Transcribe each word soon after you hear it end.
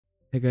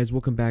Hey guys,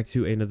 welcome back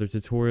to another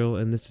tutorial.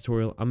 In this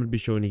tutorial, I'm going to be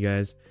showing you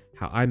guys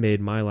how I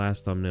made my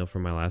last thumbnail for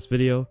my last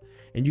video,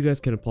 and you guys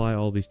can apply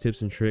all these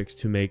tips and tricks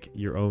to make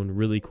your own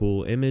really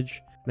cool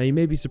image. Now you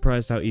may be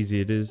surprised how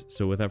easy it is,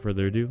 so without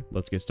further ado,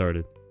 let's get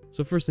started.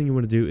 So first thing you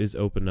want to do is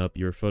open up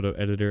your photo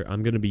editor.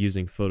 I'm going to be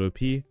using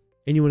Photopea,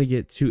 and you want to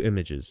get two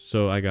images.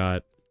 So I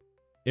got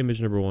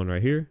image number one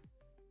right here,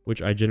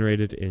 which I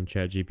generated in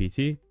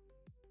ChatGPT.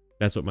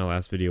 That's what my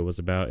last video was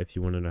about if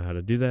you want to know how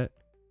to do that.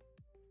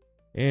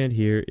 And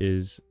here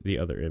is the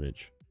other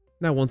image.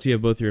 Now, once you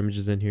have both your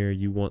images in here,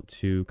 you want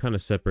to kind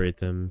of separate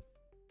them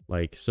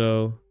like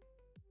so,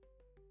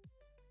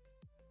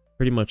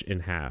 pretty much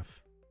in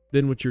half.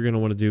 Then what you're going to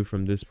want to do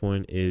from this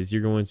point is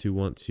you're going to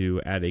want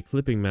to add a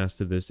clipping mask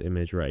to this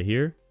image right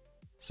here.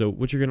 So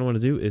what you're going to want to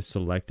do is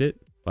select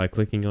it by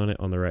clicking on it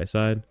on the right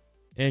side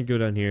and go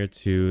down here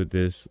to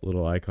this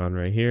little icon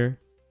right here,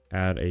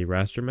 add a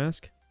raster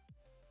mask.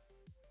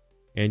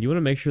 And you want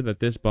to make sure that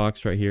this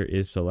box right here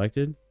is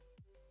selected.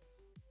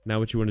 Now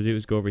what you want to do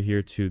is go over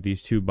here to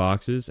these two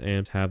boxes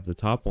and have the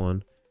top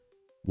one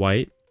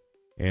white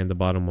and the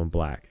bottom one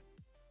black.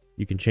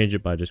 You can change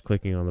it by just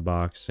clicking on the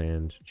box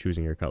and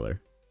choosing your color.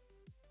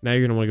 Now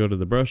you're going to want to go to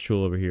the brush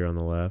tool over here on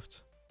the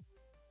left.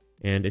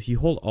 And if you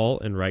hold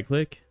Alt and right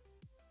click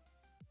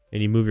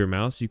and you move your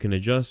mouse, you can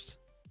adjust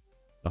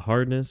the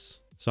hardness,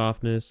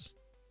 softness,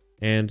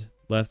 and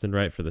left and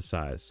right for the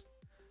size.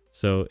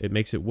 So it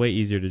makes it way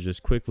easier to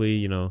just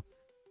quickly,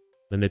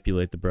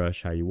 manipulate the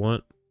brush how you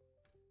want.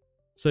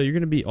 So you're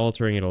going to be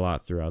altering it a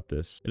lot throughout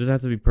this. It doesn't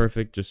have to be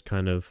perfect, just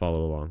kind of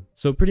follow along.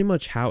 So pretty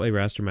much how a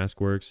raster mask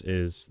works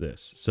is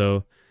this.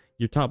 So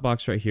your top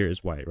box right here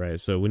is white, right?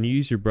 So when you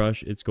use your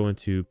brush, it's going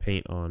to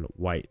paint on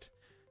white.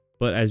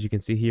 But as you can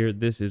see here,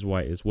 this is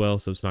white as well,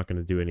 so it's not going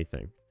to do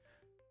anything.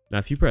 Now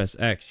if you press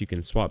X, you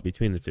can swap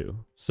between the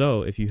two.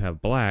 So if you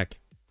have black,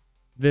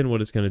 then what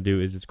it's going to do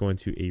is it's going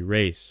to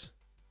erase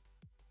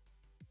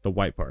the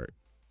white part,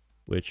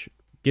 which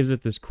gives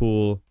it this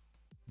cool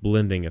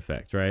blending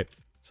effect, right?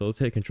 So let's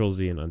hit Control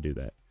Z and undo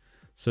that.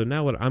 So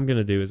now what I'm going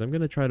to do is I'm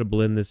going to try to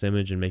blend this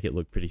image and make it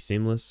look pretty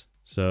seamless.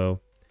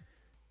 So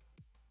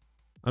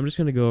I'm just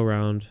going to go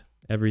around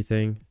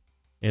everything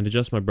and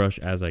adjust my brush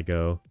as I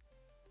go.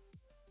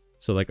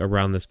 So like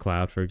around this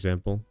cloud, for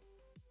example.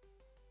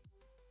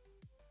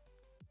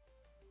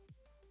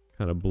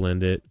 Kind of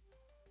blend it.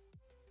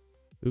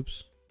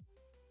 Oops.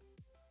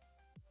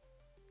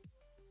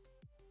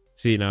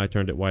 See, now I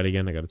turned it white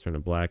again. I got to turn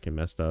it black and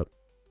messed up.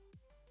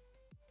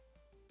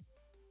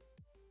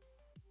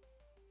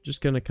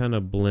 Just going to kind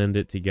of blend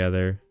it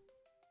together.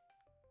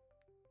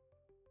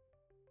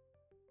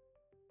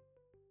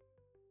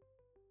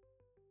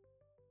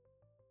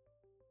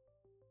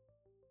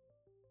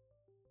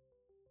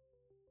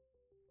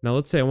 Now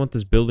let's say I want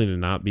this building to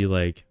not be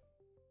like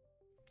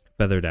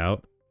feathered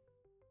out.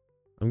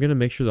 I'm going to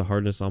make sure the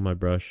hardness on my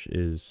brush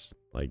is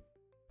like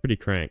pretty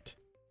cranked.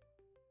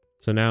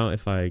 So now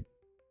if I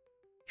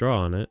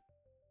draw on it,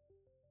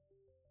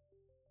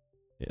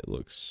 it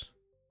looks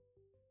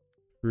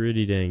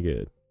pretty dang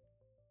good.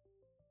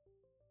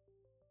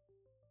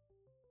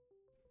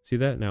 See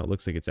that? Now it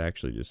looks like it's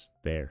actually just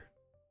there.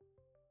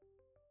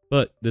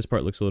 But this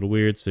part looks a little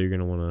weird, so you're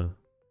going to want to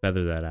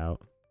feather that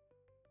out.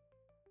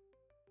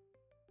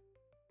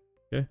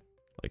 Okay,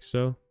 like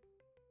so.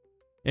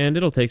 And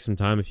it'll take some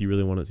time if you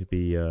really want it to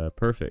be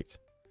perfect.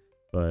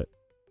 But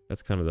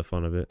that's kind of the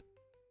fun of it.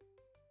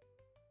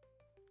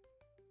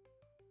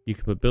 You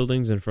can put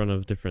buildings in front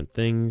of different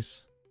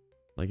things,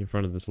 like in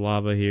front of this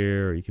lava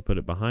here, or you can put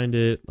it behind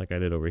it, like I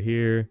did over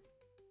here.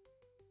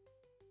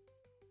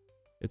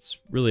 It's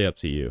really up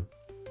to you.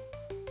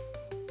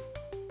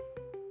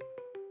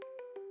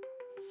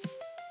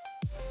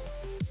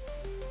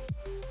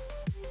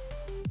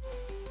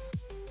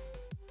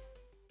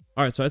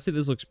 Alright, so I'd say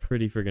this looks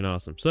pretty freaking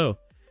awesome. So,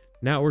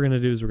 now what we're going to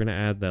do is we're going to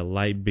add that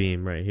light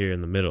beam right here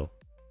in the middle,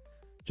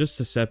 just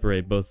to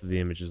separate both of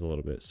the images a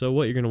little bit. So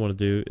what you're going to want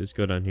to do is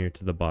go down here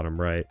to the bottom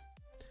right,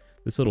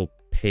 this little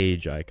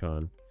page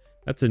icon.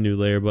 That's a new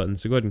layer button,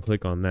 so go ahead and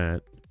click on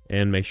that,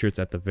 and make sure it's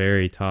at the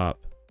very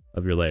top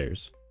of your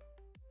layers.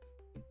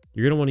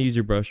 You're going to want to use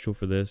your brush tool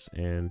for this,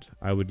 and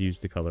I would use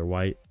the color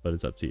white, but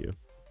it's up to you.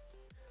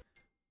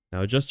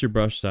 Now adjust your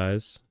brush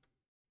size,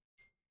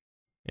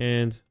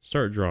 and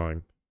start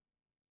drawing.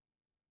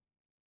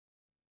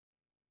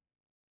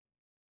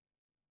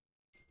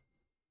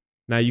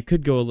 Now you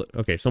could go,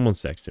 okay, someone's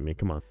texting me,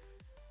 come on.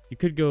 You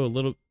could go a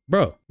little,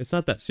 bro, it's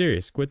not that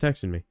serious, quit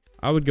texting me.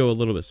 I would go a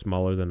little bit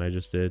smaller than I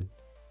just did,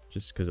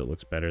 just because it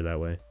looks better that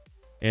way.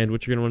 And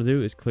what you're going to want to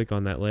do is click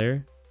on that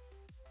layer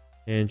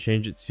and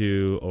change it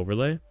to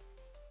overlay.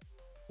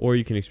 Or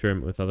you can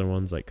experiment with other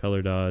ones like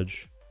color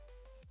dodge,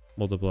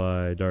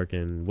 multiply,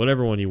 darken,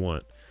 whatever one you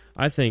want.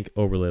 I think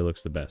overlay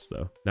looks the best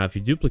though. Now if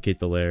you duplicate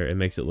the layer, it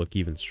makes it look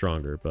even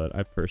stronger, but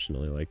I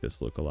personally like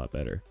this look a lot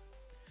better.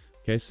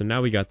 Okay, so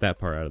now we got that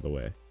part out of the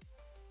way.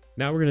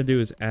 Now what we're going to do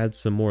is add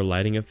some more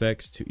lighting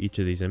effects to each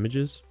of these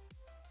images.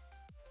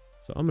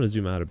 So I'm going to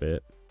zoom out a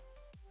bit.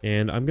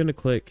 And I'm going to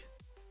click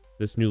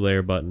this new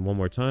layer button one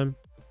more time.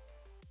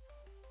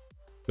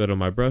 go to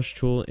my brush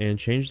tool and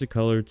change the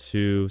color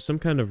to some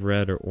kind of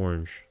red or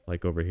orange,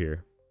 like over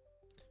here.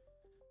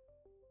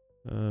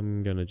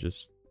 I'm gonna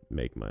just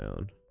make my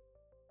own.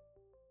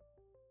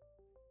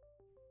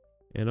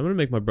 And I'm gonna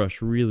make my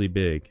brush really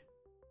big.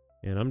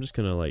 And I'm just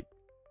gonna like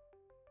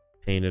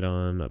paint it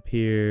on up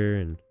here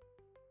and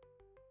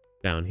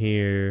down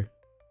here.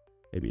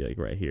 Maybe like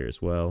right here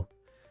as well.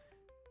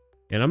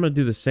 And I'm gonna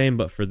do the same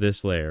but for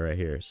this layer right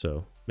here.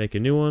 So make a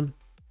new one.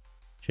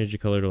 Change the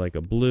color to like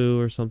a blue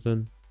or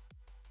something.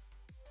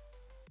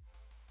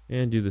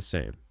 And do the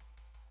same.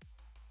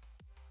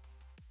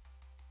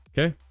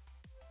 Okay.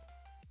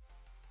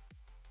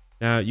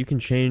 Now you can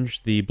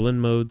change the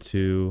blend mode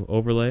to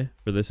overlay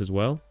for this as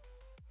well.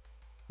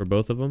 For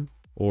both of them.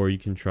 Or you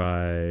can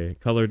try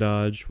color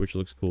dodge, which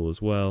looks cool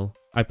as well.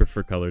 I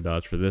prefer color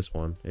dodge for this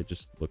one. It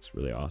just looks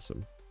really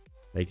awesome.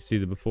 Now you can see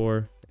the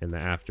before and the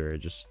after.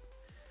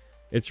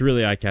 It's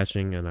really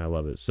eye-catching and I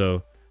love it.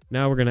 So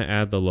now we're going to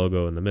add the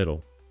logo in the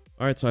middle.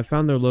 Alright, so I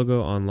found their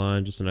logo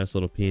online, just a nice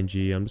little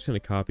PNG. I'm just going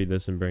to copy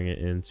this and bring it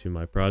into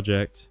my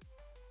project.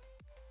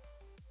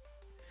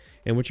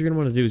 And what you're going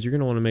to want to do is you're going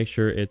to want to make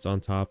sure it's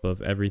on top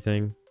of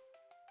everything.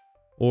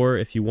 Or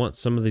if you want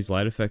some of these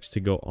light effects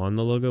to go on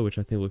the logo, which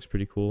I think looks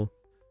pretty cool,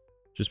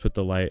 just put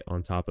the light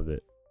on top of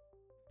it.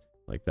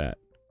 Like that.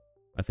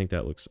 I think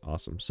that looks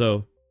awesome.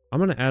 So I'm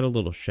going to add a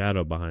little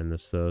shadow behind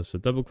this though. So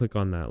double click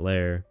on that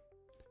layer.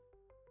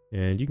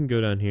 And you can go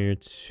down here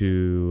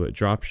to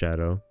drop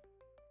shadow.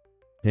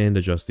 And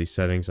adjust these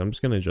settings. I'm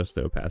just going to adjust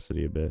the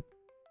opacity a bit.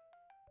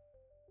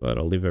 But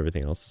I'll leave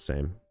everything else the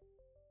same.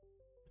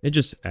 It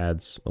just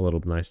adds a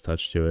little nice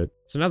touch to it.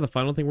 So now the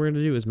final thing we're going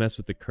to do is mess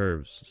with the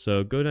curves.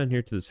 So go down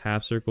here to this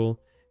half circle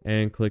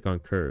and click on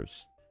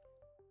curves.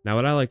 Now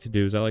what I like to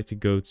do is I like to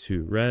go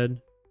to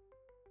red.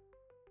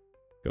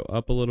 Go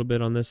up a little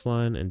bit on this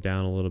line and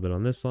down a little bit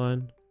on this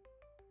line.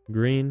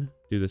 Green,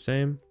 do the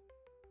same.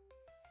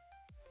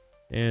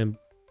 And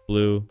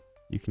blue.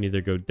 You can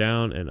either go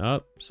down and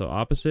up, so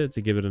opposite,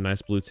 to give it a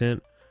nice blue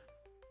tint.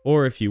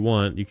 Or if you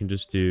want, you can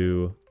just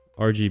do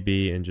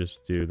RGB and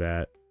just do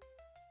that.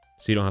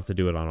 So you don't have to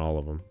do it on all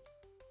of them.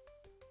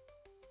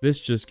 This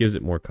just gives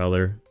it more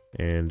color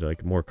and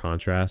like more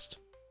contrast.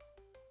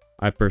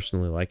 I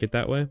personally like it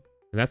that way.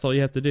 And that's all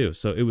you have to do.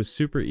 So it was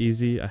super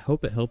easy. I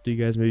hope it helped you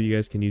guys. Maybe you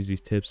guys can use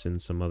these tips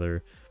in some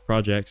other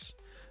projects.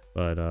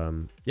 But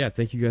yeah,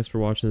 thank you guys for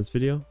watching this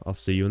video. I'll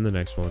see you in the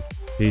next one.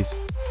 Peace.